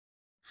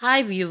Hi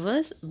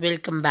viewers,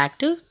 welcome back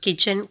to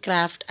Kitchen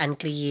Craft and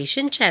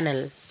Creation channel.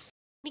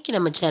 இன்னைக்கு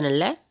நம்ம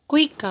சேனல்ல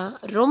குயிக்கா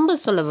ரொம்ப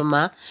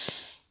சுலபமா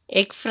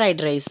எக்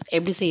ஃப்ரைட் ரைஸ்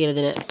எப்படி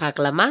செய்யறதுன்னு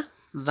பார்க்கலாமா?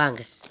 வாங்க.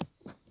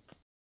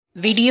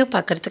 வீடியோ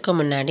பார்க்கறதுக்கு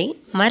முன்னாடி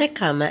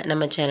மறக்காம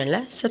நம்ம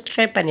சேனலை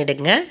சப்ஸ்கிரைப்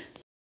பண்ணிடுங்க.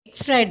 எக்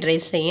ஃப்ரைட்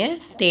ரைஸ் செய்ய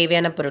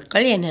தேவையான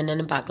பொருட்கள்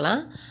என்னென்னு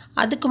பார்க்கலாம்.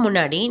 அதுக்கு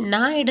முன்னாடி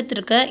நான்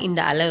எடுத்திருக்க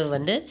இந்த அளவு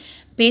வந்து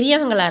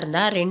பெரியவங்களா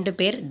இருந்தா 2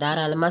 பேர்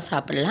தாராளமாக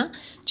சாப்பிடலாம்.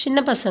 சின்ன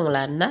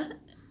பசங்களா இருந்தா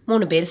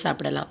 3 பேர்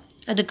சாப்பிடலாம்.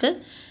 அதுக்கு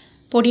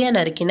பொடியாக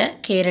நறுக்கின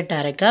கேரட்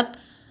 1/2 கப்,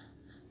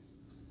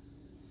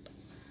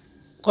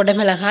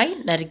 கொடமிளகாய்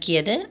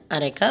நறுக்கியது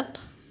 1/2 கப்,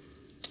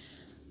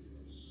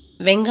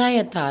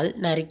 வெங்காயத்தாள்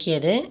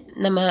நறுக்கியது.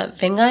 நம்ம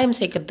வெங்காயம்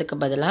சேர்க்கறதுக்கு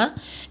பதிலாக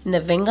இந்த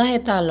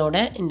வெங்காயத்தாளோட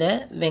இந்த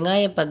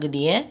வெங்காய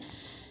பகுதியை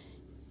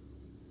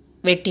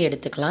வெட்டி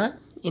எடுத்துக்கலாம்.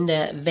 இந்த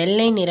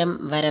வெள்ளை நிறம்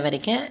வர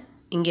வரைக்கும்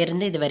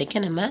இங்கேருந்து இது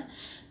வரைக்கும் நம்ம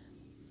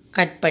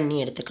கட் பண்ணி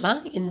எடுத்துக்கலாம்.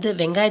 இந்த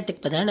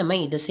வெங்காயத்துக்கு பதிலாக நம்ம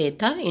இதை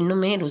சேர்த்தா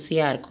இன்னுமே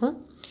ருசியாக இருக்கும்.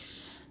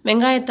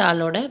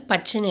 வெங்காயத்தாளோட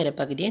பச்சை நிற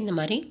பகுதியை இந்த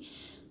மாதிரி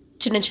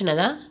சின்ன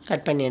சின்னதாக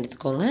கட் பண்ணி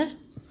எடுத்துக்கோங்க.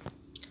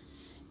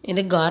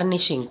 இது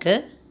கார்னிஷிங்க்கு.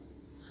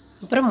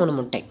 அப்புறம் 3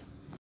 முட்டை.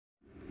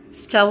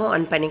 ஸ்டவ்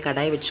ஆன் பண்ணி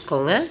கடாய்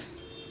வச்சுக்கோங்க.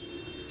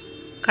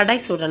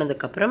 கடாய்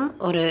சூடானதுக்கப்புறம்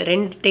ஒரு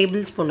 2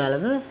 டேபிள் ஸ்பூன்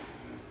அளவு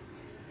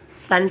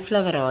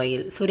சன்ஃப்ளவர்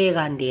ஆயில்,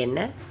 சூரியகாந்தி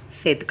எண்ணெய்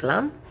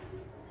சேர்த்துக்கலாம்.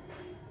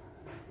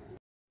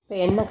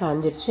 இப்போ எண்ணெய்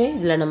காஞ்சிடுச்சு.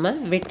 இதில் நம்ம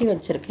வெட்டி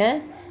வச்சுருக்க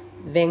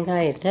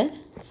வெங்காயத்தை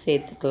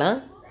சேர்த்துக்கலாம்.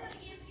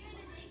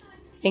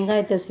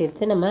 வெங்காயத்தை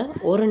சேர்த்து நம்ம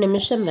 1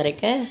 நிமிஷம்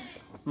வரைக்கும்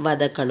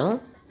வதக்கணும்.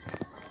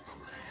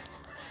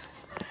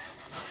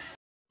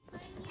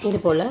 இது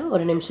போல்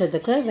 1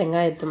 நிமிஷத்துக்கு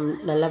வெங்காயத்தை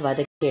நல்லா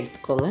வதக்கி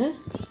எடுத்துக்கோங்க.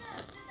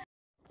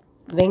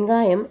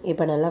 வெங்காயம்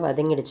இப்போ நல்லா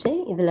வதங்கிடுச்சு.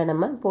 இதில்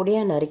நம்ம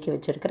பொடியாக நறுக்கி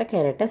வச்சுருக்கிற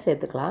கேரட்டை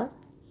சேர்த்துக்கலாம்.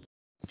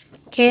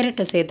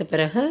 கேரட்டை சேர்த்த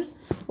பிறகு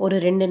ஒரு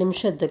 2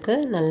 நிமிஷத்துக்கு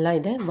நல்லா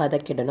இதை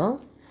வதக்கிடணும்.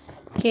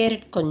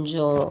 கேரட்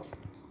கொஞ்சம்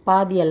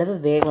பாதி அளவு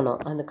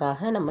வேகணும்.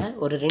 அதுக்காக நம்ம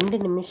ஒரு 2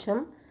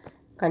 நிமிஷம்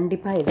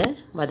கண்டிப்பாக இதை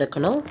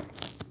வதக்கணும்.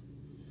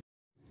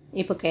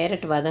 இப்போ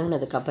கேரட்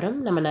வதங்கினதுக்கப்புறம்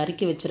நம்ம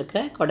நறுக்கி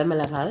வச்சுருக்கிற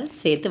கொடமிளகாவை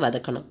சேர்த்து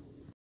வதக்கணும்.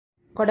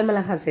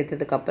 கொடமிளகாய்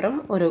சேர்த்ததுக்கப்புறம்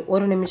ஒரு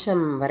 1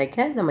 நிமிஷம்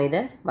வரைக்கும் நம்ம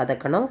இதை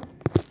வதக்கணும்.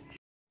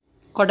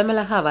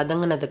 கொடமிளகாய்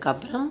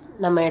வதங்கினதுக்கப்புறம்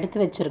நம்ம எடுத்து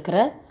வச்சுருக்கிற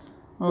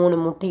 3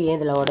 முட்டையை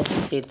இதில் உடச்சி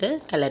சேர்த்து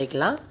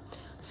கிளறிக்கலாம்.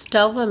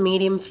 ஸ்டவ்வை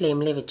மீடியம்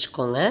ஃப்ளேம்லேயே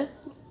வச்சுக்கோங்க.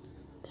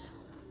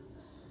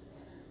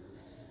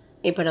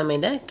 இப்போ நம்ம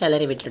இதை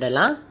கிளறி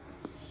விட்டுடலாம்.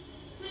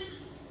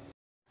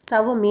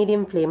 ஸ்டவ்வை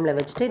மீடியம் ஃப்ளேமில்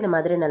வச்சுட்டு இந்த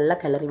மாதிரி நல்லா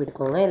கிளறி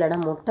விட்டுக்கோங்க. இல்லைனா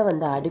முட்டை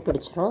வந்து அடி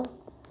பிடிச்சிரும்.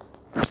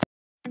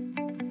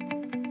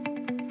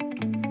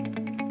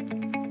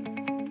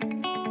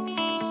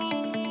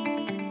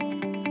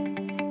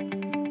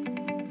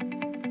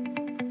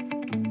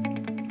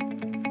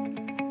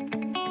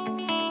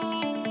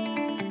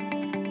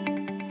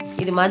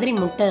 இது மாதிரி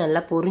முட்டை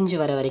நல்லா பொரிஞ்சு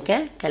வர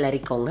வரைக்கும்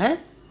கிளறிக்கோங்க.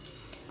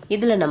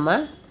 இதில் நம்ம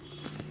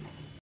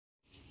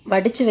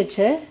வடித்து வச்ச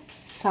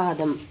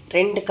சாதம்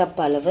 2 கப்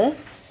அளவு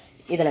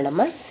இதில்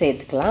நம்ம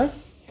சேர்த்துக்கலாம்.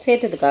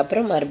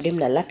 சேர்த்ததுக்கப்புறம்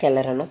மறுபடியும் நல்லா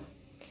கிளறணும்.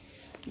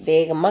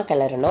 வேகமாக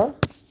கிளறணும்.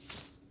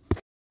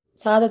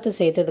 சாதத்தை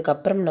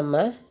சேர்த்ததுக்கப்புறம்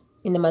நம்ம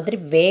இந்த மாதிரி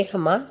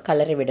வேகமாக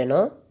கிளறி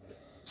விடணும்.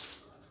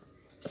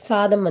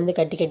 சாதம் வந்து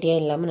கட்டி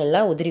கட்டியாக இல்லாமல்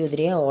நல்லா உதிரி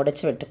உதிரியாக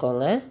உடச்சி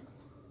விட்டுக்கோங்க.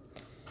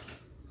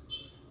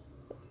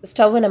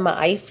 ஸ்டவ்வை நம்ம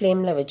ஹை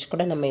ஃப்ளேமில் வச்சு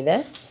கூட நம்ம இதை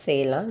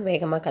செய்யலாம்.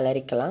 வேகமாக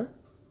கிளறிக்கலாம்.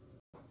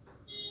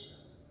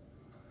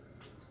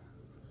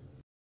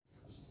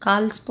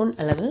 1/4 ஸ்பூன்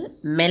அளவு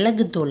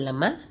மிளகுத்தூள்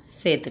நம்ம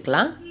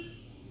சேர்த்துக்கலாம்.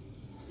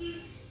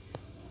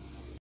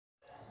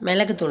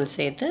 மிளகுத்தூள்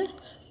சேர்த்து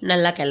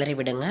நல்லா கிளறி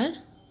விடுங்க.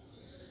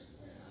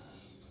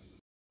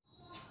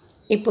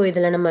 இப்போ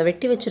இதில் நம்ம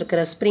வெட்டி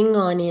வச்சுருக்கிற ஸ்ப்ரிங்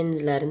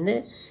ஆனியன்ஸ்லேருந்து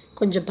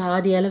கொஞ்சம்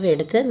பாதி அளவு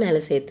எடுத்து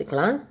மேலே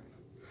சேர்த்துக்கலாம்.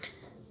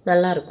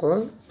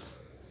 நல்லாயிருக்கும்.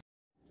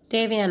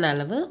 தேவையான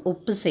அளவு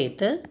உப்பு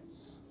சேர்த்து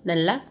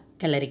நல்லா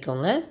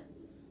கிளறிக்கோங்க.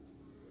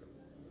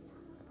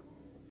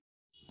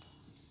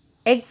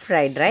 Egg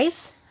fried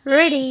rice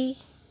ready.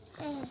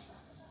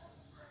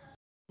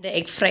 இந்த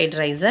எக் ஃப்ரைட்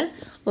ரைஸை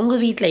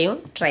உங்கள் வீட்லேயும்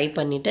ட்ரை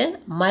பண்ணிவிட்டு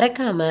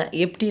மறக்காமல்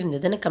எப்படி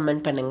இருந்ததுன்னு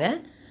கமெண்ட் பண்ணுங்கள்.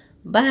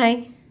 பாய்.